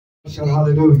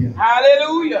Hallelujah.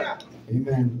 Hallelujah.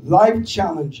 Amen. Life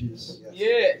challenges.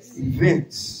 Yes.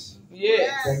 Events.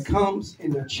 Yes. That comes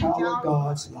in the child of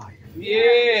God's life.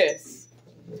 Yes.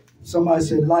 Somebody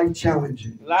said life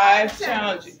challenging. Life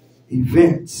challenging.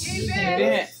 Events.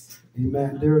 Events.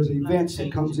 Amen. There's events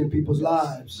that comes in people's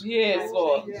lives. Yes,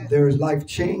 Lord. There's life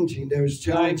changing. There's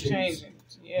challenges. Life changing.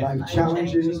 Yes. Life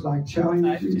challenges. Life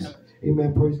challenges.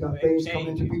 Amen. Praise God. Things come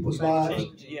into people's lives.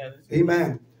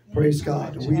 Amen. Praise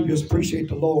God. And we just appreciate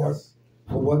the Lord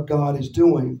for what God is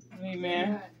doing.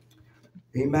 Amen.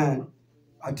 Amen.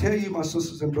 I tell you, my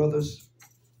sisters and brothers,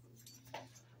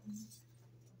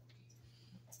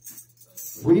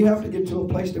 we have to get to a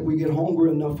place that we get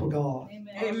hungry enough for God.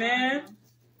 Amen.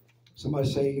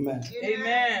 Somebody say amen.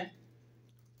 Amen.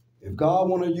 If God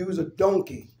want to use a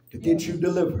donkey to get you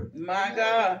delivered, my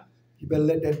God, you better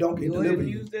let that donkey deliver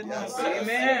you.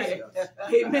 Amen.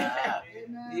 Amen.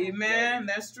 Amen.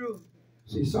 That's true.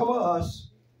 See, some of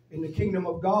us in the kingdom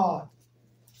of God,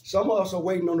 some of us are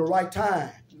waiting on the right time.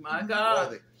 My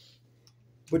God.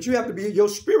 But you have to be, your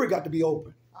spirit got to be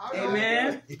open.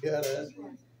 Amen.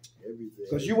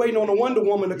 Because you're waiting on a Wonder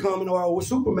Woman to come or a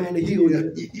Superman to heal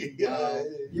you.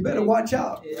 You better watch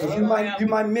out. Because you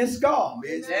might miss God.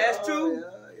 That's true.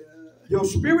 Your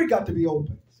spirit got to be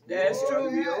open. That's true.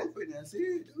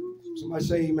 Somebody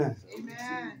say amen.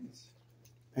 Amen.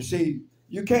 And see,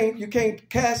 you can't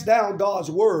cast down God's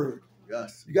word.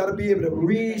 Yes. You got to be able to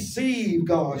receive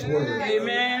God's word.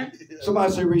 Amen.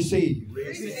 Somebody say receive.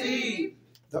 Receive.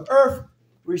 The earth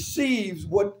receives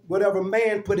whatever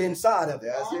man put inside of it.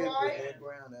 That's it.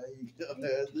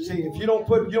 See, if you don't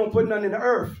put nothing in the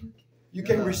earth, you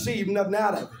can't receive nothing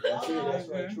out of it. That's it. That's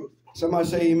right. True. Somebody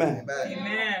say amen.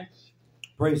 Amen.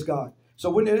 Praise God. So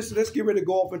let's get ready to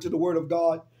go off into the word of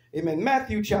God. Amen.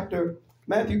 Matthew chapter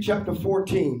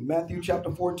 14. Matthew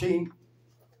chapter 14.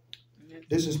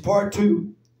 This is part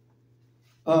 2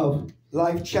 of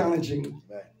life challenging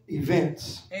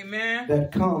events. Amen.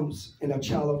 That comes in a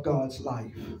child of God's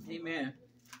life. Amen.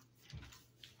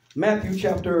 Matthew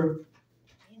chapter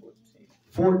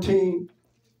 14.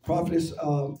 Prophetess,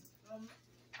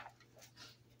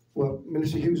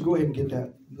 Minister Hughes, go ahead and get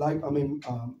that.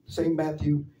 St.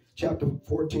 Matthew chapter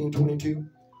 14, 22.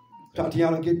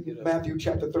 Tatiana, get Matthew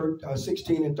chapter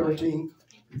 16 and 13.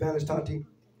 Evangelist Tati.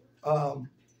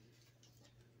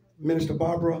 Minister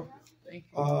Barbara.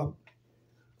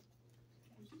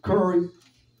 Curry,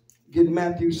 get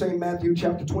St. Matthew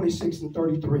chapter 26 and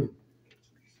 33.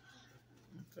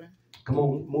 Okay. Come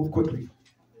on, move quickly.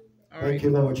 Thank you,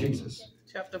 Lord Jesus.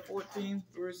 Chapter 14,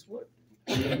 verse what?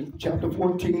 Chapter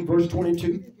 14, verse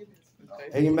 22.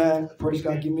 Okay. Amen. Praise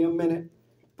God. Give me a minute.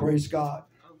 Praise God.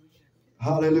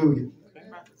 Hallelujah. Okay.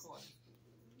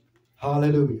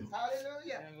 Hallelujah.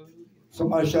 Hallelujah.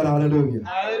 Somebody shout hallelujah.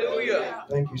 Hallelujah.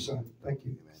 Thank you, son. Thank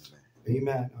you.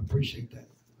 Amen. I appreciate that.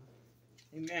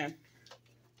 Amen.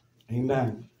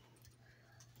 Amen.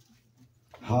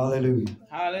 Hallelujah.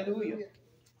 Hallelujah.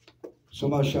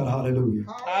 Somebody shout hallelujah.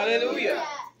 Hallelujah.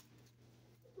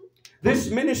 This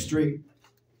ministry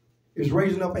is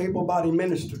raising up able-bodied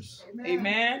ministers.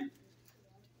 Amen.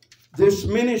 This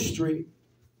ministry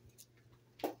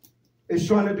is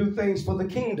trying to do things for the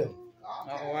kingdom.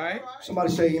 All right.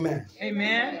 Somebody say amen.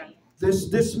 Amen.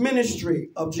 This ministry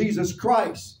of Jesus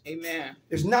Christ Amen.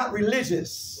 is not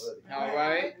religious. All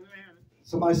right.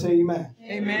 Somebody say amen.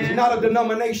 Amen. It's not a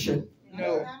denomination.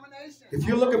 No. If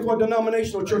you're looking for a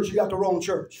denominational church, you got the wrong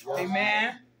church.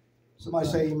 Amen. Somebody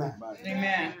say amen.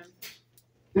 Amen.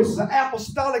 This is an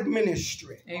apostolic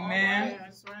ministry. Amen.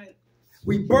 That's right.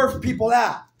 We birth people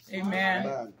out.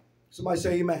 Amen. Somebody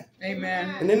say amen.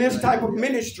 Amen. And in this type of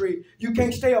ministry, you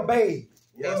can't stay a babe.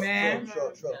 Amen.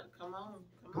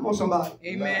 Come on, somebody.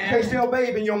 Amen. You can't stay a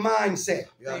babe in your mindset.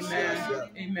 Amen.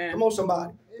 Amen. Come on,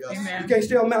 somebody. Amen.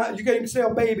 You can't stay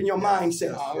a babe in your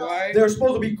mindset. All right. There's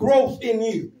supposed to be growth in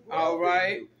you. All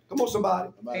right. Come on, somebody.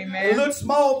 Amen. The little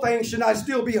small things should not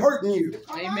still be hurting you.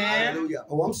 Amen.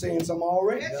 Oh, I'm saying something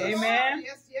already. Amen.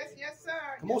 Yes, sir.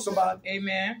 Come on, somebody.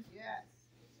 Amen. Yes.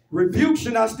 Rebuke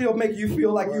should not still make you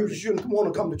feel like you shouldn't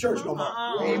want to come to church no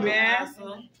more. Amen.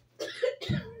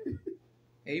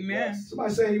 Amen.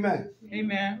 Somebody say amen.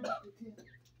 Amen.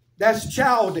 That's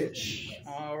childish.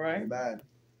 All right.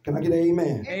 Can I get an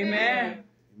amen? Amen.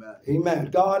 Amen.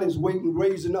 God is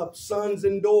raising up sons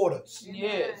and daughters.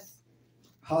 Yes.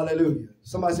 Hallelujah.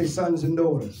 Somebody say sons and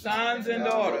daughters. Sons and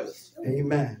daughters.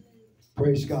 Amen.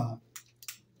 Praise God.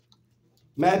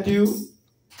 Matthew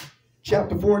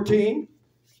chapter 14,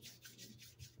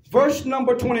 verse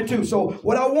number 22. So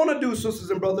what I want to do, sisters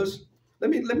and brothers, Let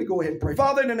me go ahead and pray.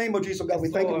 Father, in the name of Jesus, God, we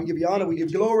thank you. We give you honor. We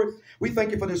give you glory. We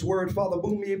thank you for this word. Father,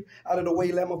 move me out of the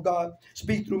way, Lamb of God.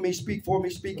 Speak through me. Speak for me.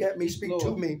 Speak at me. Speak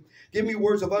to me. Give me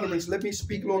words of utterance. Let me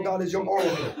speak, Lord God, as your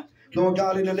oracle. Lord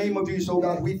God, in the name of Jesus, oh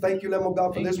God, we thank you, Lamb of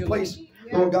God, for this place.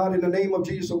 Lord God, in the name of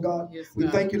Jesus, oh God, we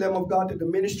thank you, Lamb of God, that the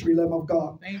ministry, Lamb of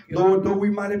God. Lord, though we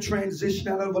might have transitioned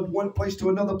out of one place to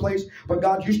another place, but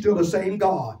God, you're still the same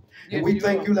God. And we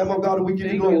thank you, Lamb of God, and we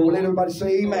give you glory. Let everybody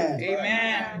say amen.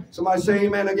 Amen. Somebody say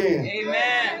amen again.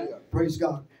 Amen. Praise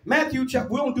God. Matthew chapter,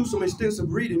 we don't do some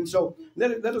extensive reading, so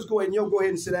let us go ahead and go ahead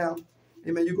and sit down.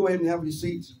 Amen. You go ahead and have your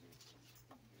seats.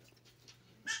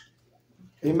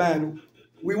 Amen.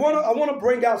 I want to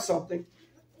bring out something.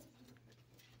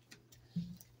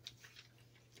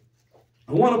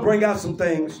 I want to bring out some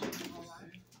things.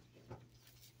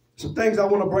 Some things I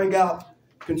want to bring out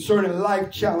concerning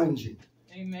life-challenging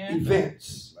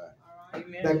events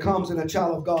that comes in a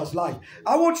child of God's life.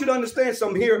 I want you to understand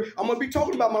something here. I'm going to be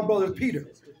talking about my brother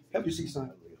Peter. Have your seat,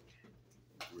 son.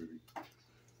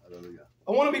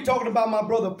 I want to be talking about my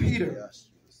brother Peter.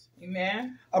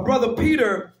 Amen. Our brother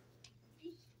Peter,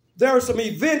 there are some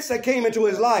events that came into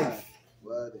his life.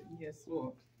 Yes,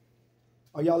 Lord.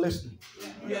 Are y'all listening?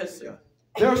 Yes, sir.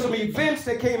 There are some events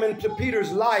that came into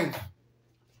Peter's life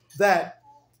that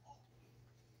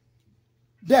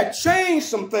changed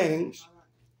some things.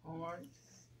 All right.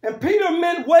 And Peter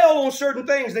meant well on certain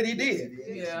things that he did.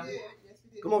 Yeah.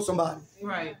 Come on, somebody.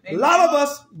 Right. A lot of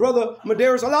us, Brother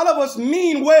Medeiros, a lot of us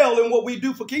mean well in what we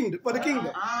do for the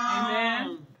kingdom.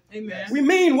 Amen. Amen. We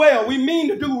mean well. We mean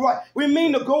to do right. We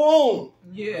mean to go on.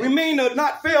 Yeah. We mean to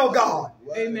not fail God.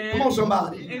 Amen. Come on,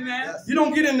 somebody. Amen. You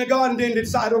don't get in the garden and then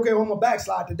decide, okay, I'm going to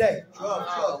backslide today.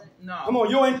 No. Come on,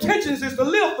 your intentions is to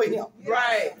live for him.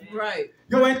 Right. Right.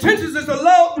 Your intentions is to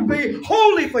love, to be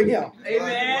holy for him.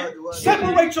 Amen.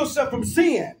 Separate yourself from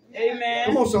sin. Amen.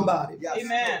 Come on, somebody.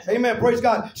 Amen. Amen. Praise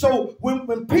God. So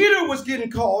when Peter was getting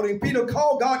called, and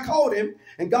God called him,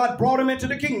 and God brought him into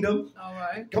the kingdom. All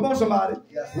right. Come on, somebody.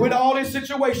 With all these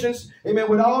situations, amen.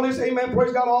 With all this, amen.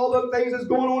 Praise God. All the things that's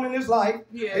going on in his life.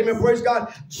 Yes. Amen. Praise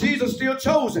God. Jesus still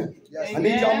chosen. I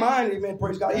need your mind. Amen.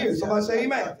 Praise God. Here. Somebody say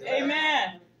amen.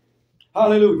 Amen.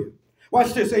 Hallelujah.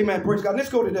 Watch this. Amen. Praise God. Let's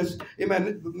go to this.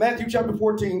 Amen. Matthew chapter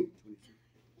 14,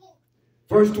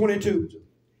 verse 22.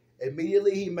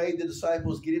 Immediately he made the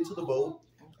disciples get into the boat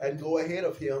and go ahead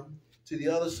of him to the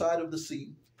other side of the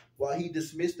sea while he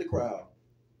dismissed the crowd.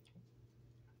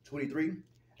 23.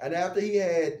 And after he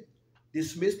had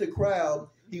dismissed the crowd,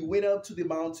 he went up to the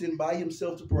mountain by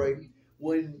himself to pray.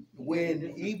 When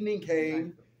evening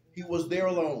came, he was there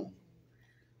alone.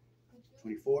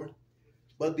 24.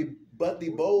 But the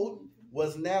boat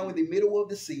was now in the middle of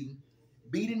the sea,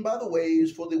 beaten by the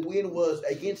waves, for the wind was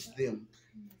against them.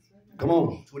 Come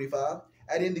on. 25.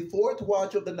 And in the fourth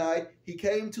watch of the night, he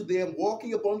came to them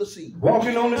walking upon the sea.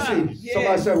 Walking on the sea. Yes.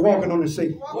 Somebody said walking on the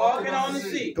sea. Walking on the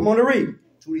sea. Come on to read.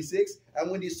 26.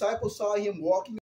 And when the disciples saw him walking